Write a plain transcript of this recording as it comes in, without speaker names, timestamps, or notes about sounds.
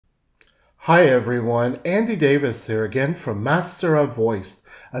Hi everyone, Andy Davis here again from Master of Voice,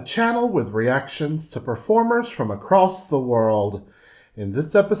 a channel with reactions to performers from across the world. In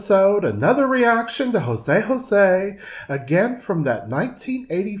this episode, another reaction to José José, again from that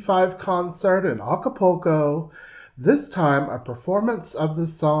 1985 concert in Acapulco, this time a performance of the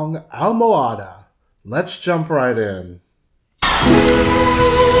song Almohada. Let's jump right in.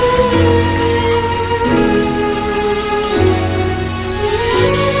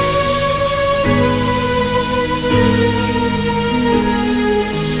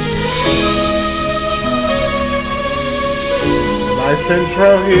 Nice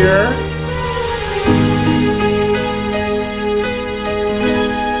intro here.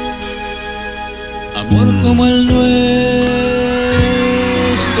 Amor como el nuestro,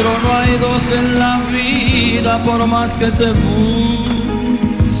 no hay dos en la vida, por más que se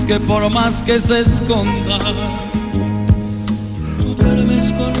busque, por más que se esconda. Tú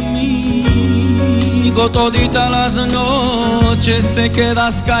duermes conmigo toditas las noches, te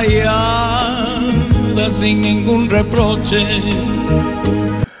quedas callada sin ningún reproche.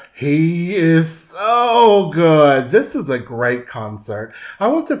 He is so good. This is a great concert. I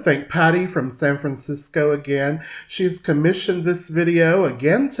want to thank Patty from San Francisco again. She's commissioned this video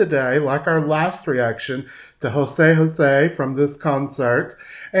again today, like our last reaction to José José from this concert.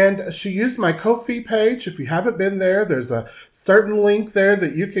 And she used my Ko-fi page. If you haven't been there, there's a certain link there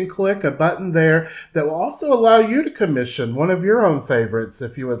that you can click, a button there that will also allow you to commission one of your own favorites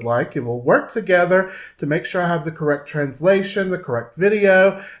if you would like. And we'll work together to make sure I have the correct translation, the correct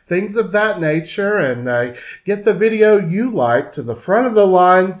video, things of that nature, and get the video you like to the front of the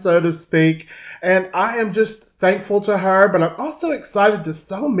line, so to speak. And I am just thankful to her, but I'm also excited to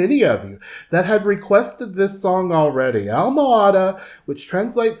so many of you that had requested this song already. Almohada, which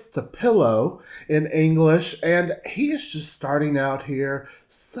translates to pillow in English, and he is just starting out here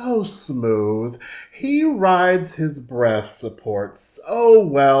so smooth. He rides his breath support so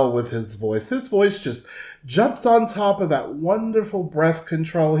well with his voice. His voice just jumps on top of that wonderful breath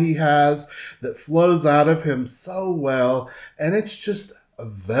control he has that flows out of him so well, and it's just a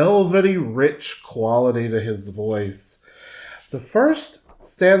velvety, rich quality to his voice. The first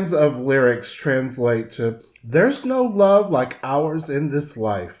stanza of lyrics translate to, "There's no love like ours in this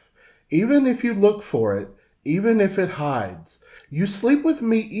life. Even if you look for it, even if it hides. You sleep with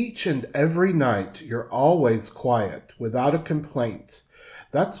me each and every night. You're always quiet, without a complaint.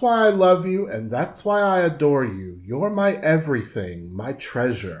 That's why I love you, and that's why I adore you. You're my everything, my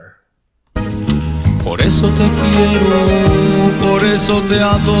treasure." Por eso te quiero, por eso te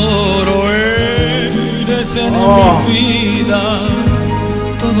adoro, eres en mi vida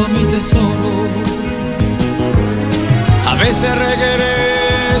todo mi tesoro. A veces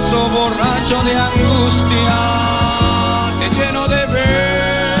regreso borracho de angustia, te lleno de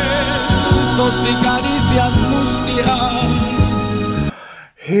besos y caricias mustias.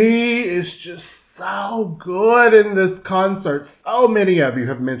 He is just so good in this concert. So many of you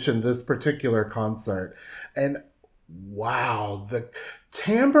have mentioned this particular concert. And wow, the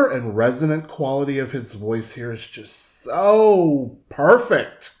timbre and resonant quality of his voice here is just so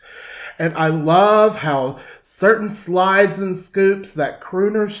perfect. And I love how certain slides and scoops, that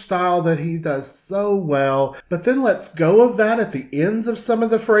crooner style that he does so well, but then lets go of that at the ends of some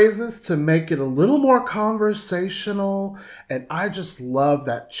of the phrases to make it a little more conversational. And I just love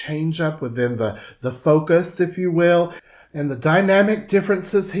that change up within the focus, if you will, and the dynamic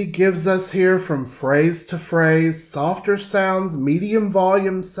differences he gives us here from phrase to phrase, softer sounds, medium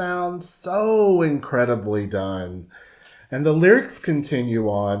volume sounds, so incredibly done. And the lyrics continue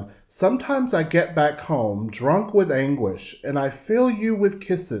on. "Sometimes I get back home, drunk with anguish, and I fill you with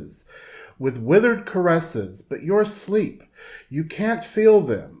kisses, with withered caresses, but you're asleep. You can't feel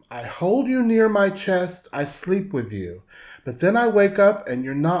them. I hold you near my chest, I sleep with you. But then I wake up and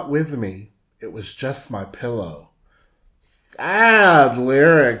you're not with me. It was just my pillow." Sad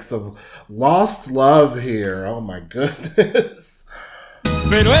lyrics of lost love here. Oh my goodness.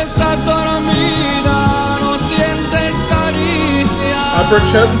 Pero estás dormida, no sientes caricia. Upper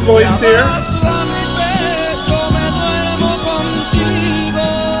chest voice here. Mi pecho, me duermo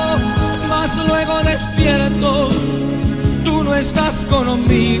contigo, mas luego despierto, tú no estás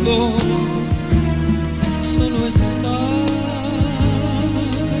conmigo, solo está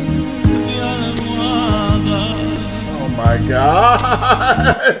mi almohada. Oh my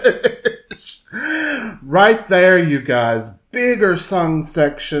gosh. Right there, you guys. bigger sung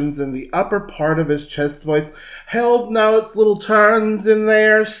sections in the upper part of his chest voice, held notes, little turns in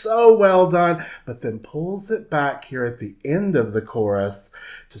there, so well done, but then pulls it back here at the end of the chorus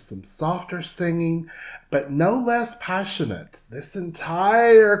to some softer singing, but no less passionate. This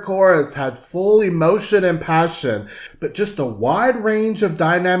entire chorus had full emotion and passion, but just a wide range of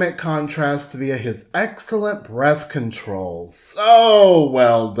dynamic contrast via his excellent breath control. So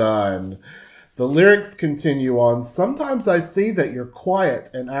well done. The lyrics continue on. Sometimes I see that you're quiet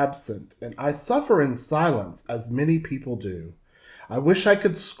and absent, and I suffer in silence, as many people do. I wish I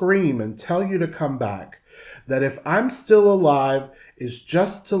could scream and tell you to come back, that if I'm still alive is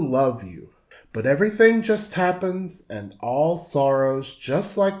just to love you. But everything just happens, and all sorrows,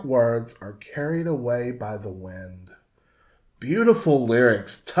 just like words, are carried away by the wind. Beautiful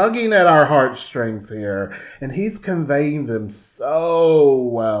lyrics, tugging at our heartstrings here, and he's conveying them so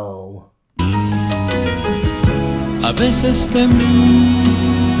well. A veces te miro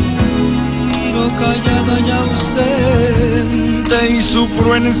callada y ausente y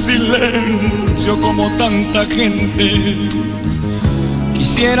sufro en silencio como tanta gente.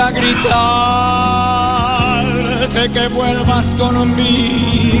 Quisiera gritarte que vuelvas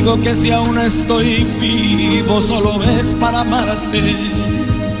conmigo, que si aún estoy vivo solo es para amarte.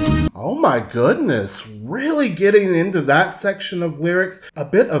 Oh my goodness, really getting into that section of lyrics. A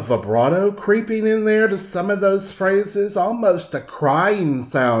bit of vibrato creeping in there to some of those phrases, almost a crying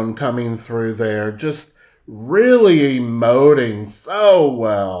sound coming through there, just really emoting so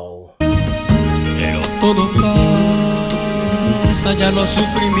well. Pero todo pasa, ya los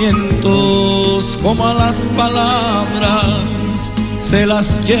sufrimientos, como a las palabras, se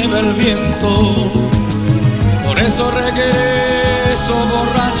las lleva el viento. Por eso regreso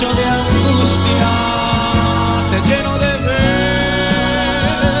borracho de angustia, te lleno de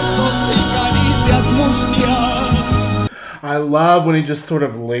besos y caricias mustias. I love when he just sort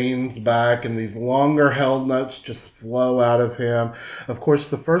of leans back and these longer held notes just flow out of him. Of course,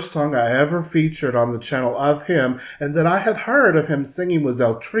 the first song I ever featured on the channel of him and that I had heard of him singing was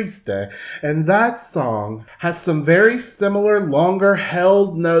El Triste. And that song has some very similar longer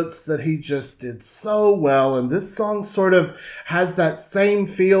held notes that he just did so well. And this song sort of has that same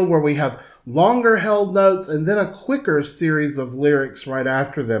feel where we have longer held notes and then a quicker series of lyrics right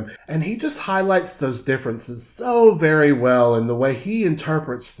after them. And he just highlights those differences so very well in the way he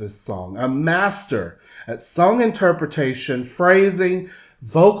interprets this song. A master at song interpretation, phrasing,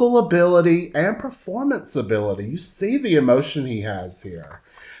 vocal ability, and performance ability. You see the emotion he has here.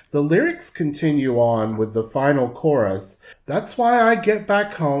 The lyrics continue on with the final chorus. That's why I get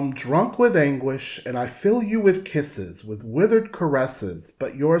back home drunk with anguish, and I fill you with kisses, with withered caresses,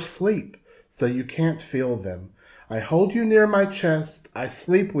 but you're asleep, so you can't feel them. I hold you near my chest, I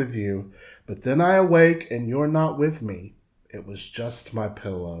sleep with you, but then I awake and you're not with me. It was just my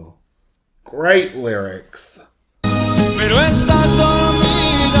pillow. Great lyrics. Pero estás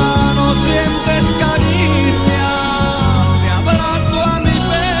dormida, no sientes caricias, te abrazo a mi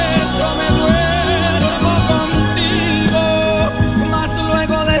pecho, me duermo contigo, mas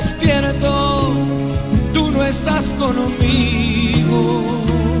luego despierto, tú no estás conmigo.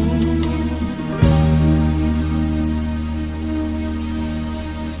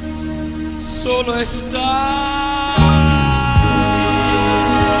 Solo está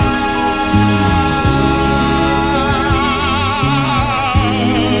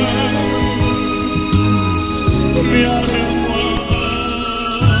mi almohada.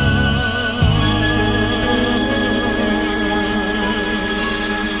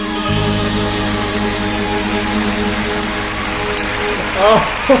 Oh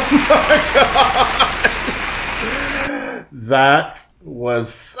my God! That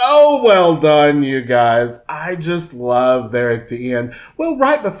was so well done, you guys. I just love there at the end. Well,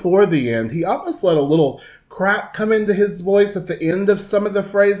 right before the end, he almost let a little crack come into his voice at the end of some of the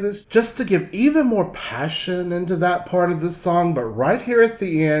phrases just to give even more passion into that part of the song. But right here at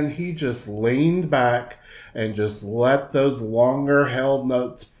the end, he just leaned back and just let those longer held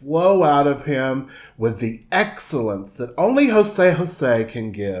notes flow out of him with the excellence that only José José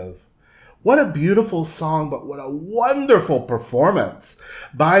can give. What a beautiful song, but what a wonderful performance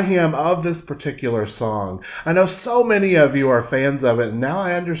by him of this particular song. I know so many of you are fans of it, and now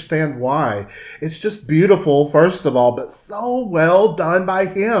I understand why. It's just beautiful, first of all, but so well done by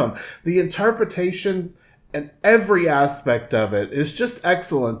him. The interpretation and every aspect of it is just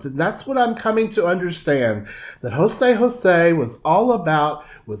excellent, and that's what I'm coming to understand, that José José was all about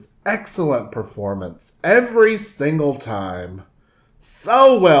was excellent performance every single time.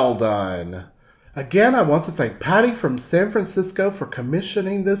 So well done. Again, I want to thank Patty from San Francisco for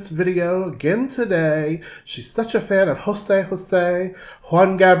commissioning this video again today. She's such a fan of José José,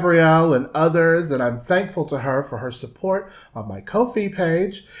 Juan Gabriel, and others, and I'm thankful to her for her support on my Ko-fi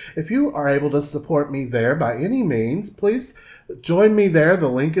page. If you are able to support me there by any means, please join me there. The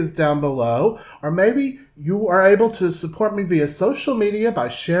link is down below. Or maybe you are able to support me via social media by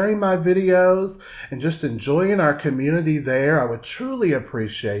sharing my videos and just enjoying our community there. I would truly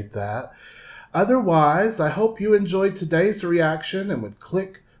appreciate that. Otherwise, I hope you enjoyed today's reaction and would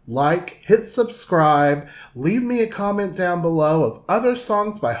click like, hit subscribe, leave me a comment down below of other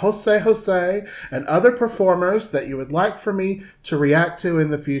songs by José José and other performers that you would like for me to react to in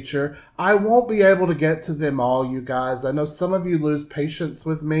the future. I won't be able to get to them all, you guys. I know some of you lose patience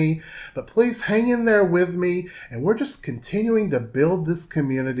with me, but please hang in there with me, and we're just continuing to build this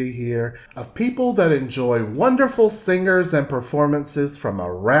community here of people that enjoy wonderful singers and performances from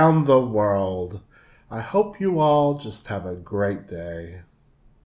around the world. I hope you all just have a great day.